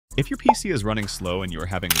If your PC is running slow and you're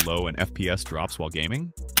having low and FPS drops while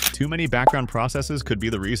gaming, too many background processes could be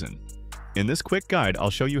the reason. In this quick guide, I'll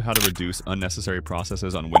show you how to reduce unnecessary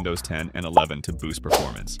processes on Windows 10 and 11 to boost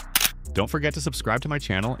performance. Don't forget to subscribe to my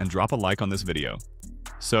channel and drop a like on this video.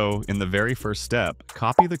 So, in the very first step,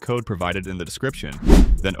 copy the code provided in the description,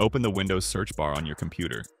 then open the Windows search bar on your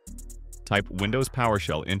computer. Type Windows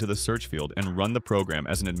PowerShell into the search field and run the program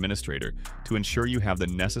as an administrator to ensure you have the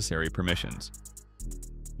necessary permissions.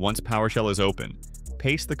 Once PowerShell is open,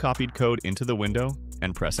 paste the copied code into the window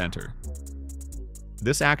and press Enter.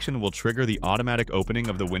 This action will trigger the automatic opening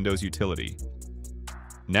of the Windows utility.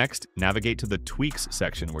 Next, navigate to the Tweaks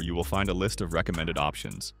section where you will find a list of recommended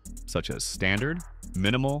options, such as Standard,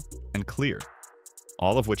 Minimal, and Clear,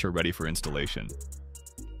 all of which are ready for installation.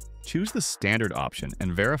 Choose the Standard option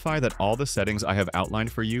and verify that all the settings I have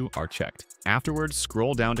outlined for you are checked. Afterwards,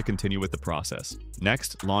 scroll down to continue with the process.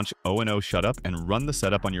 Next, launch O&O Shutup and run the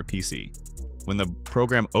setup on your PC. When the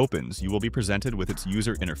program opens, you will be presented with its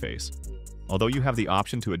user interface. Although you have the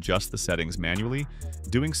option to adjust the settings manually,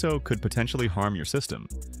 doing so could potentially harm your system,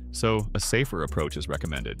 so a safer approach is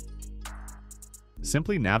recommended.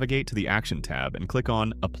 Simply navigate to the Action tab and click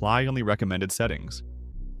on Apply Only Recommended Settings.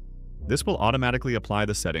 This will automatically apply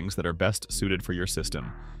the settings that are best suited for your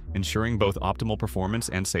system, ensuring both optimal performance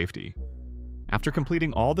and safety. After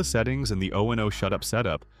completing all the settings in the O&O Shutup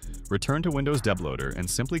setup, return to Windows DebLoader and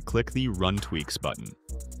simply click the Run Tweaks button.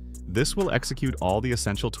 This will execute all the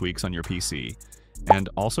essential tweaks on your PC, and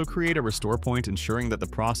also create a restore point ensuring that the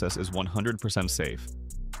process is 100% safe.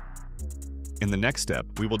 In the next step,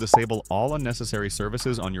 we will disable all unnecessary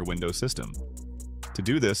services on your Windows system. To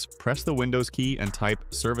do this, press the Windows key and type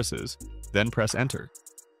Services, then press Enter.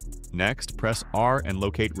 Next, press R and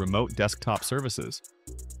locate Remote Desktop Services.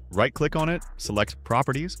 Right-click on it, select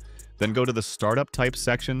Properties, then go to the Startup Type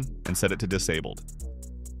section and set it to Disabled.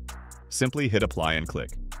 Simply hit Apply and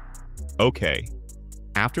click OK.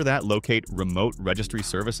 After that, locate Remote Registry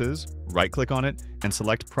Services, right-click on it, and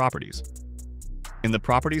select Properties. In the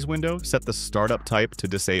Properties window, set the Startup Type to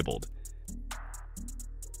Disabled.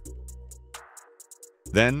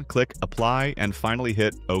 Then click Apply and finally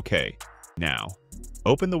hit OK. Now,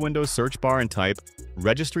 open the Windows search bar and type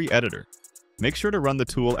Registry Editor. Make sure to run the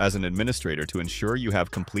tool as an administrator to ensure you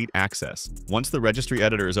have complete access. Once the Registry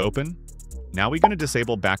Editor is open, now we're going to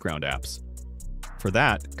disable background apps. For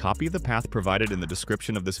that, copy the path provided in the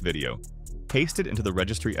description of this video, paste it into the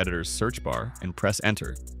Registry Editor's search bar, and press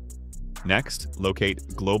Enter. Next,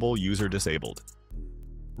 locate Global User Disabled.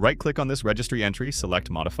 Right-click on this registry entry,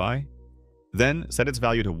 select Modify, then set its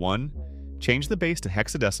value to 1, change the base to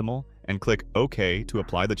hexadecimal, and click OK to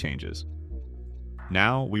apply the changes.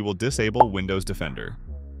 Now, we will disable Windows Defender.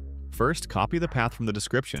 First, copy the path from the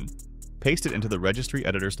description, paste it into the Registry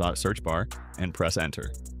Editor's search bar, and press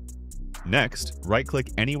Enter. Next,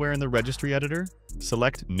 right-click anywhere in the Registry Editor,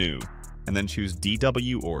 select New, and then choose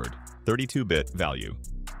DWORD, 32-bit value.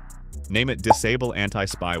 Name it Disable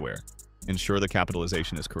Anti-Spyware. Ensure the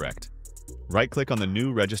capitalization is correct. Right-click on the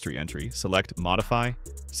new registry entry, select Modify,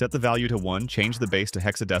 set the value to 1, change the base to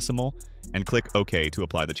hexadecimal, and click OK to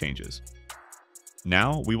apply the changes.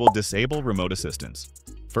 Now, we will disable Remote Assistance.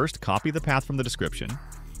 First, copy the path from the description,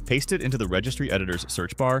 paste it into the Registry Editor's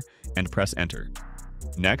search bar, and press Enter.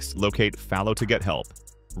 Next, locate Follow to get help.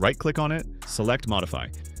 Right-click on it, select Modify,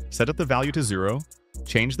 set up the value to 0,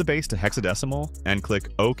 change the base to hexadecimal, and click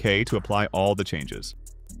OK to apply all the changes.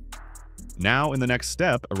 Now, in the next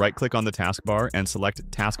step, right-click on the taskbar and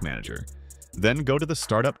select Task Manager. Then go to the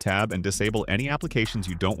Startup tab and disable any applications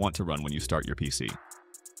you don't want to run when you start your PC.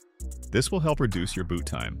 This will help reduce your boot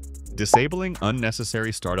time. Disabling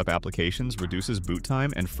unnecessary startup applications reduces boot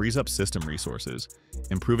time and frees up system resources,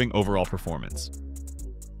 improving overall performance.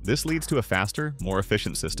 This leads to a faster, more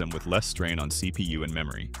efficient system with less strain on CPU and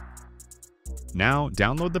memory. Now,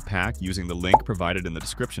 download the pack using the link provided in the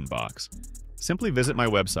description box. Simply visit my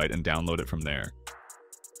website and download it from there.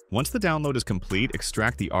 Once the download is complete,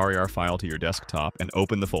 extract the RAR file to your desktop and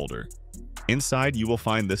open the folder. Inside, you will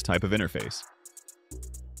find this type of interface.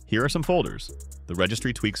 Here are some folders: the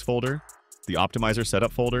Registry Tweaks folder, the Optimizer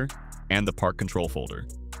Setup folder, and the Park Control folder.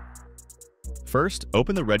 First,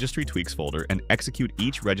 open the Registry Tweaks folder and execute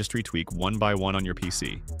each registry tweak one by one on your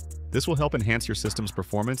PC. This will help enhance your system's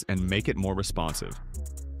performance and make it more responsive.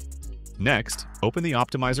 Next, open the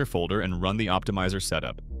Optimizer folder and run the Optimizer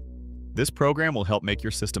Setup. This program will help make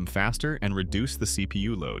your system faster and reduce the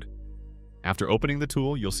CPU load. After opening the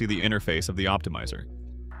tool, you'll see the interface of the Optimizer.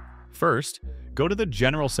 First, go to the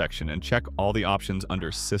General section and check all the options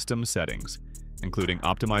under System Settings, including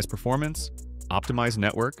Optimize Performance, Optimize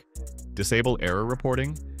Network, Disable Error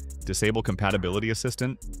Reporting, disable Compatibility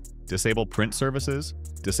Assistant, disable Print Services,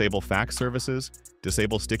 disable Fax Services,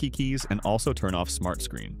 disable Sticky Keys, and also turn off Smart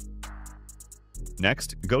Screen.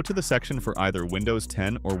 Next, go to the section for either Windows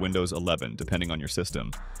 10 or Windows 11, depending on your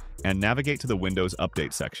system, and navigate to the Windows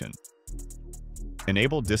Update section.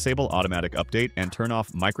 Enable Disable Automatic Update and turn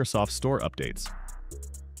off Microsoft Store updates.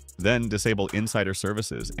 Then disable Insider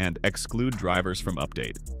Services and exclude drivers from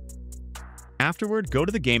update. Afterward, go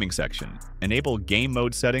to the Gaming section, enable Game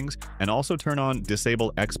Mode settings, and also turn on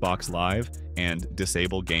Disable Xbox Live and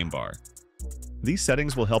Disable Game Bar. These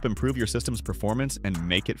settings will help improve your system's performance and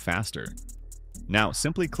make it faster. Now,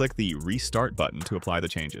 simply click the Restart button to apply the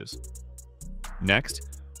changes.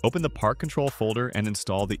 Next, open the Part Control folder and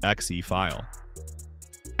install the .exe file.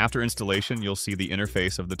 After installation, you'll see the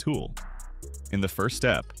interface of the tool. In the first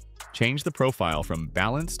step, change the profile from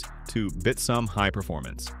Balanced to BitSum High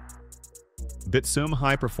Performance. BitSum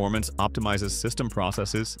High Performance optimizes system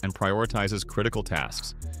processes and prioritizes critical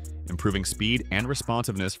tasks, improving speed and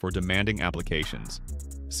responsiveness for demanding applications.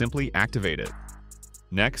 Simply activate it.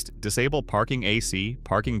 Next, disable Parking AC,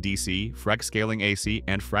 Parking DC, Freq Scaling AC,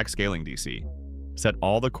 and Freq Scaling DC. Set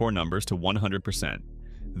all the core numbers to 100%.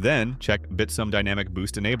 Then, check BitSum Dynamic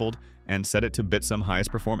Boost Enabled and set it to BitSum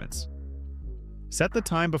Highest Performance. Set the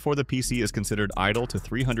time before the PC is considered idle to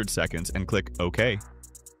 300 seconds and click OK.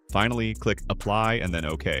 Finally, click Apply and then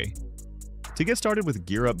OK. To get started with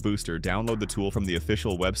GEARUPBOOSTER, download the tool from the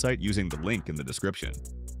official website using the link in the description.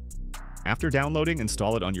 After downloading,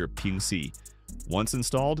 install it on your PC. Once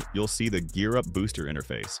installed, you'll see the GEARUPBOOSTER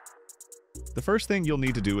interface. The first thing you'll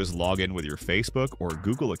need to do is log in with your Facebook or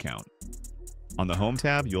Google account. On the Home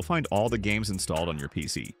tab, you'll find all the games installed on your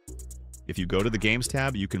PC. If you go to the Games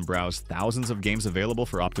tab, you can browse thousands of games available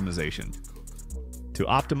for optimization. To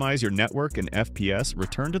optimize your network and FPS,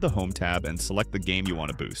 return to the Home tab and select the game you want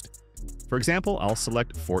to boost. For example, I'll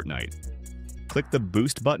select Fortnite. Click the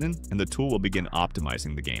Boost button and the tool will begin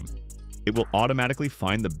optimizing the game. It will automatically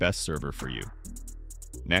find the best server for you.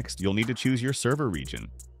 Next, you'll need to choose your server region.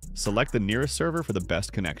 Select the nearest server for the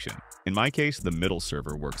best connection. In my case, the middle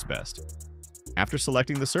server works best. After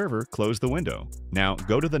selecting the server, close the window. Now,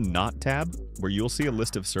 go to the Not tab, where you'll see a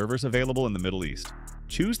list of servers available in the Middle East.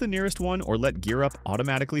 Choose the nearest one or let GearUp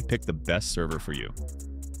automatically pick the best server for you.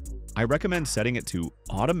 I recommend setting it to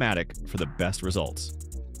Automatic for the best results.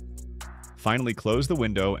 Finally, close the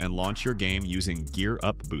window and launch your game using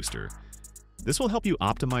GEARUPBOOSTER. This will help you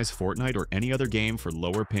optimize Fortnite or any other game for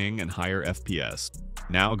lower ping and higher FPS.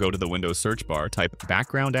 Now go to the Windows search bar, type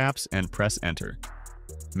Background Apps, and press Enter.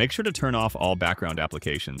 Make sure to turn off all background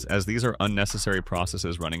applications, as these are unnecessary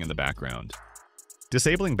processes running in the background.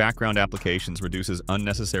 Disabling background applications reduces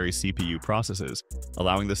unnecessary CPU processes,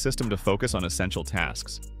 allowing the system to focus on essential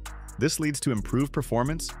tasks. This leads to improved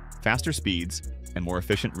performance, faster speeds, and more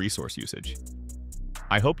efficient resource usage.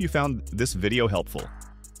 I hope you found this video helpful.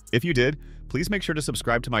 If you did, please make sure to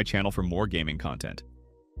subscribe to my channel for more gaming content.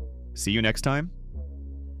 See you next time.